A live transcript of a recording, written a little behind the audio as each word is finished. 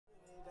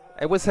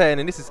Hey, what's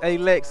happening? This is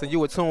A-LEX, and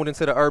you are tuned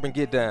into the Urban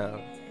Get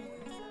Down.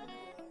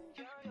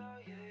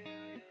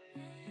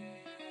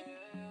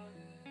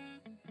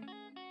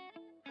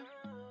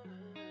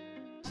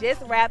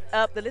 Just wrapped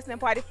up the listening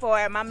party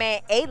for my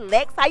man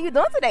A-LEX. How you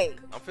doing today?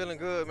 I'm feeling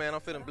good, man.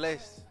 I'm feeling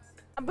blessed.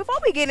 Before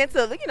we get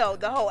into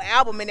the whole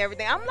album and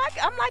everything, I'm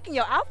liking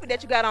your outfit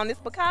that you got on. This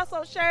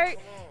Picasso shirt,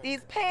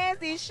 these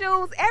pants, these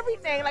shoes,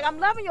 everything. Like, I'm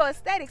loving your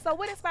aesthetic. So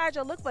what inspired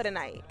your look for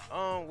tonight?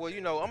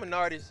 Well, I'm an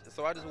artist,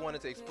 so I just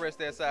wanted to express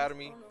that side of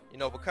me.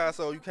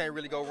 Picasso, you can't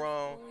really go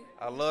wrong.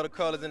 I love the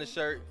colors in the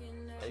shirt.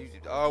 And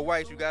all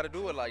white, you got to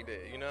do it like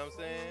that. You know what I'm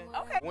saying?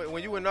 Okay.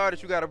 When you an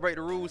artist, you got to break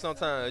the rules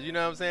sometimes. You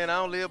know what I'm saying? I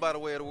don't live by the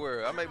way of the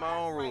world. I make my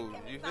own rules.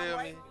 You feel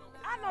me?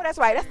 I know that's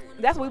right.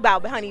 That's what we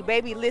about, honey.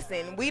 Baby,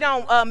 listen, we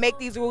don't make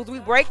these rules. We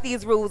break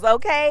these rules,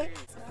 okay?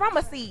 From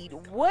a Seed,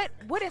 what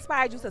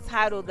inspired you to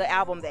title the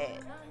album that?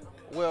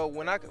 Well,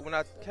 when I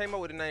came up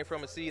with the name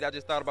From a Seed, I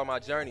just thought about my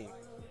journey.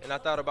 And I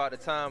thought about the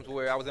times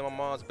where I was in my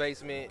mom's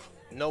basement,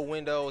 no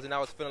windows, and I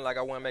was feeling like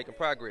I wasn't making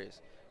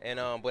progress. And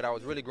but I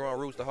was really growing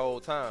roots the whole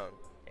time.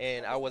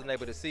 And I wasn't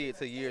able to see it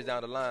till years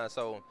down the line.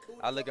 So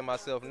I look at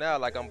myself now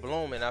like I'm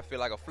blooming. I feel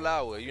like a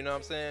flower, you know what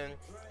I'm saying?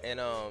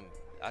 And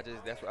I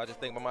just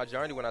think about my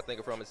journey when I think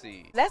of From a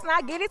Seed. Let's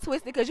not get it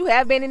twisted, because you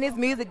have been in this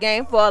music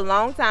game for a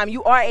long time.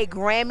 You are a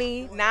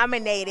Grammy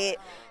Nominated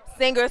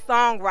Singer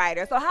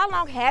Songwriter. So how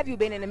long have you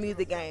been in the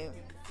music game?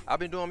 I've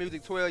been doing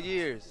music 12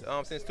 years,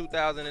 since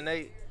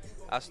 2008.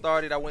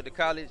 I went to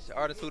college,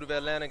 Art Institute of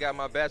Atlanta, got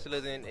my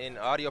bachelor's in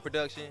audio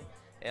production.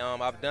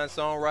 I've done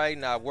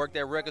songwriting, I've worked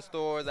at record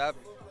stores, I've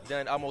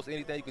done almost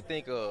anything you could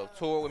think of.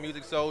 Toured with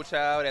Music Soul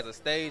Child as a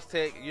stage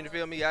tech, you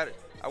feel me? I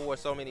wore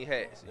so many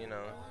hats,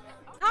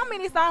 How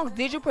many songs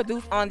did you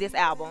produce on this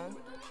album?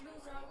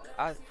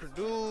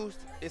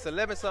 It's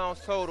 11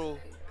 songs total.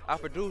 I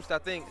produced, I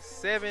think,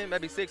 7,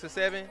 maybe 6 or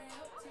 7.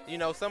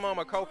 Some of them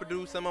are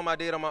co-produced, some of them I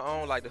did on my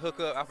own, like the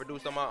hookup I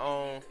produced on my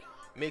own,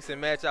 Mix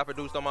and Match I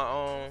produced on my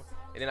own,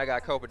 and then I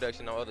got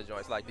co-production on other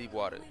joints like Deep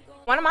Water.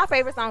 One of my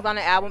favorite songs on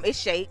the album is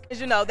Shake.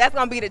 That's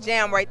gonna be the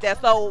jam right there.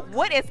 So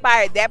what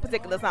inspired that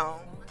particular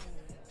song?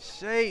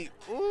 Shake,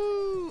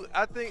 ooh,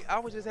 I think I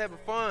was just having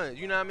fun.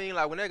 You know what I mean?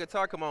 Like when that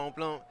guitar come on,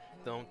 blum,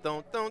 dum,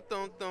 dum, dum,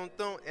 dum, dum,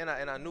 dum, and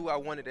I knew I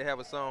wanted to have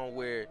a song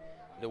where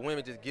the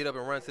women just get up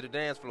and run to the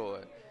dance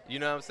floor. You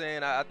know what I'm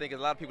saying? I think a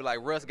lot of people like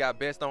Russ got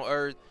Best on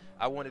Earth.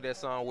 I wanted that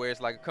song where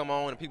it's like, come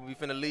on, and people be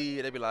finna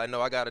leave. They be like,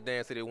 no, I gotta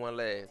dance to it one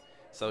last.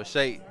 So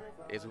Shake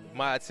is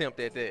my attempt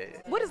at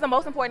that. What is the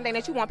most important thing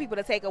that you want people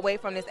to take away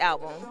from this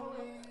album?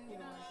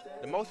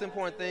 The most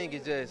important thing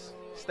is just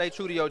stay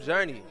true to your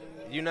journey.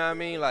 You know what I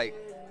mean? Like,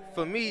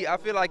 for me, I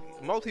feel like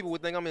most people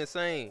would think I'm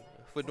insane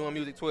for doing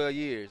music 12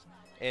 years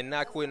and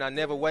not quitting. I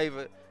never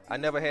wavered. I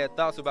never had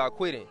thoughts about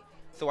quitting.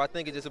 So I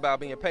think it's just about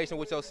being patient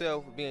with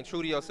yourself, being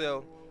true to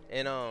yourself,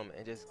 and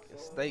just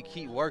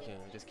keep working.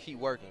 Just keep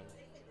working.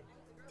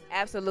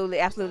 Absolutely,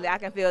 absolutely. I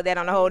can feel that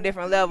on a whole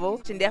different level.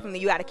 And definitely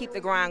you got to keep the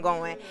grind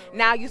going.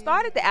 Now, you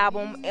started the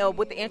album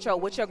with the intro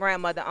with your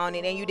grandmother on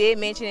it, and you did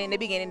mention in the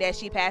beginning that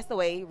she passed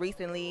away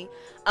recently,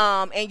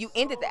 and you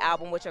ended the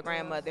album with your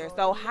grandmother.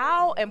 So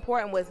how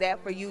important was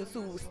that for you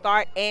to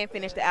start and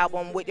finish the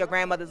album with your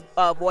grandmother's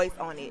voice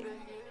on it?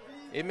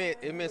 It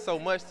meant so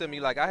much to me.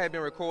 Like, I had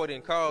been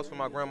recording calls for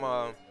my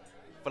grandma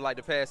for like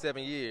the past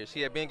 7 years.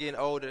 She had been getting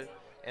older,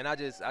 and I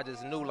just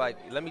knew, like,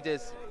 let me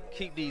just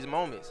keep these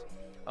moments.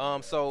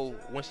 So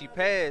when she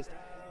passed,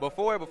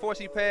 before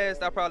she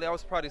passed, I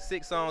was probably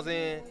 6 songs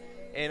in,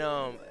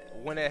 and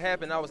when that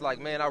happened, I was like,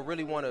 man, I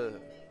really want to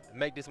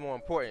make this more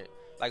important.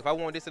 Like, if I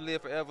want this to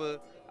live forever,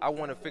 I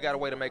want to figure out a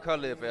way to make her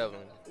live forever.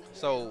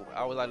 So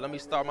I was like, let me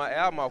start my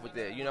album off with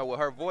that, with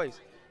her voice,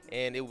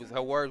 and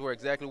her words were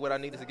exactly what I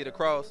needed to get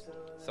across.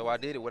 So I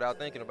did it without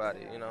thinking about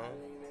it,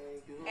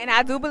 And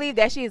I do believe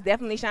that she is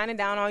definitely shining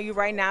down on you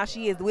right now.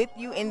 She is with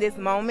you in this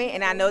moment,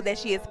 and I know that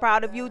she is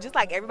proud of you, just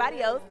like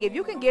everybody else. If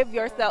you can give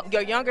your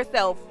younger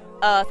self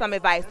some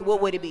advice,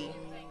 what would it be?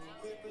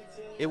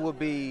 It would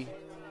be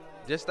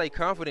just stay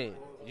confident.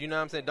 You know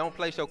what I'm saying? Don't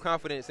place your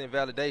confidence in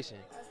validation,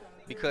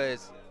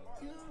 because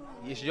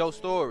it's your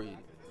story.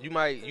 You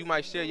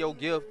might share your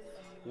gift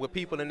with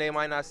people and they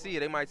might not see it.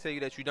 They might tell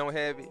you that you don't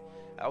have it.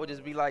 I would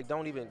just be like,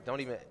 don't even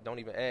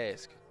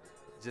ask.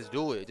 Just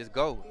do it. Just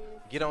go.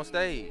 Get on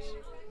stage.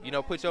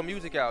 Put your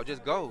music out.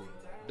 Just go.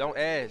 Don't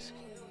ask.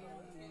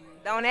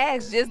 Don't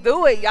ask. Just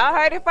do it. Y'all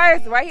heard it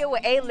first right here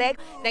with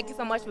A-LEX. Thank you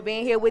so much for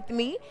being here with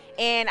me,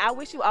 and I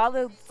wish you all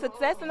the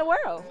success in the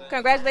world.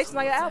 Congratulations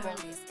on your album.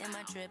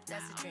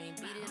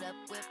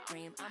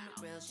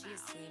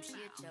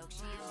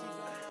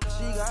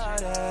 She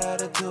got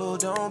attitude,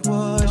 don't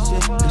push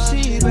it, 'cause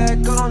she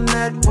back on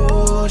that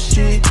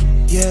bullshit.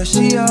 Yeah,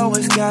 she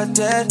always got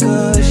that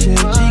good shit.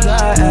 She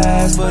got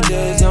ass, but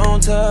they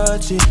don't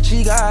touch it.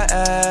 She got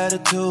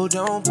attitude,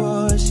 don't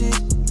push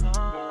it.